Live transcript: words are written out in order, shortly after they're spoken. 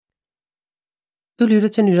Du lytter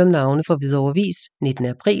til Nyt om navne fra Hvidovre Avis 19.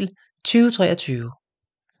 april 2023.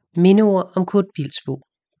 Mindeord om Kurt Bilsbo.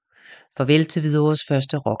 Farvel til Hvidovres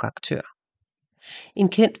første rockaktør. En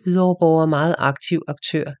kendt Hvidovreborger og meget aktiv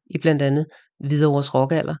aktør i blandt andet Hvidovres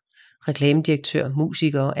rockalder, reklamedirektør,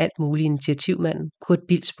 musiker og alt mulig initiativmanden Kurt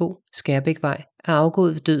Bilsbo, Skærbækvej, er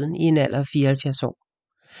afgået ved døden i en alder af 74 år.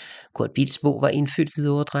 Kurt Bilsbo var indfødt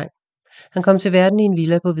Hvidovre-dreng. Han kom til verden i en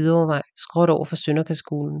villa på Hvidovrevej, skråt over for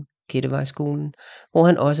Sønderkastskolen, Kættevejskolen, hvor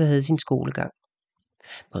han også havde sin skolegang.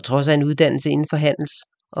 På trods af en uddannelse inden for handels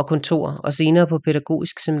og kontor og senere på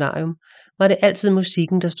pædagogisk seminarium, var det altid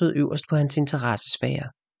musikken, der stod øverst på hans interessesfære.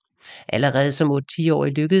 Allerede som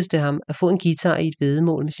 8-10-årig lykkedes det ham at få en guitar i et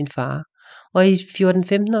væddemål med sin far, og i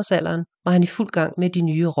 14-15 års alderen var han i fuld gang med de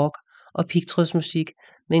nye rock- og pigtrådsmusik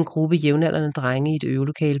med en gruppe jævnaldrende drenge i et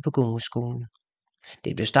øvelokale på Gungeskolen.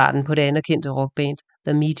 Det blev starten på det anerkendte rockband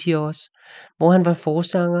The Mindeord, hvor han var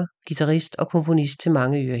forsanger, guitarist og komponist til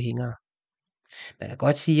mange ørehængere. Man kan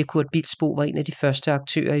godt sige, at Kurt Bilsbo var en af de første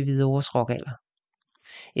aktører i Hvidovres rockalder.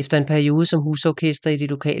 Efter en periode som husorkester i de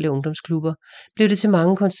lokale ungdomsklubber, blev det til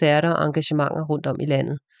mange koncerter og engagementer rundt om i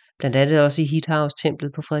landet, blandt andet også i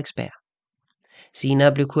Hvidovre-templet på Frederiksberg.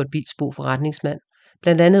 Senere blev Kurt Bilsbo forretningsmand,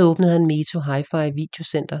 blandt andet åbnede han Metro Hi-Fi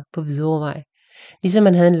Videocenter på Hvidovrevej, ligesom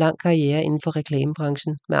han havde en lang karriere inden for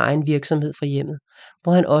reklamebranchen med egen virksomhed fra hjemmet,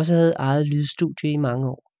 hvor han også havde eget lydstudie i mange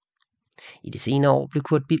år. I de senere år blev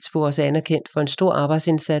Kurt Bilsbo også anerkendt for en stor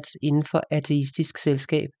arbejdsindsats inden for Ateistisk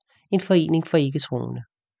Selskab, en forening for ikke-troende.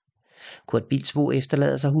 Kurt Bilsbo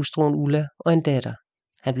efterlader sig hustruen Ulla og en datter.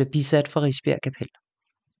 Han blev bisat for Risbjerg Kapel.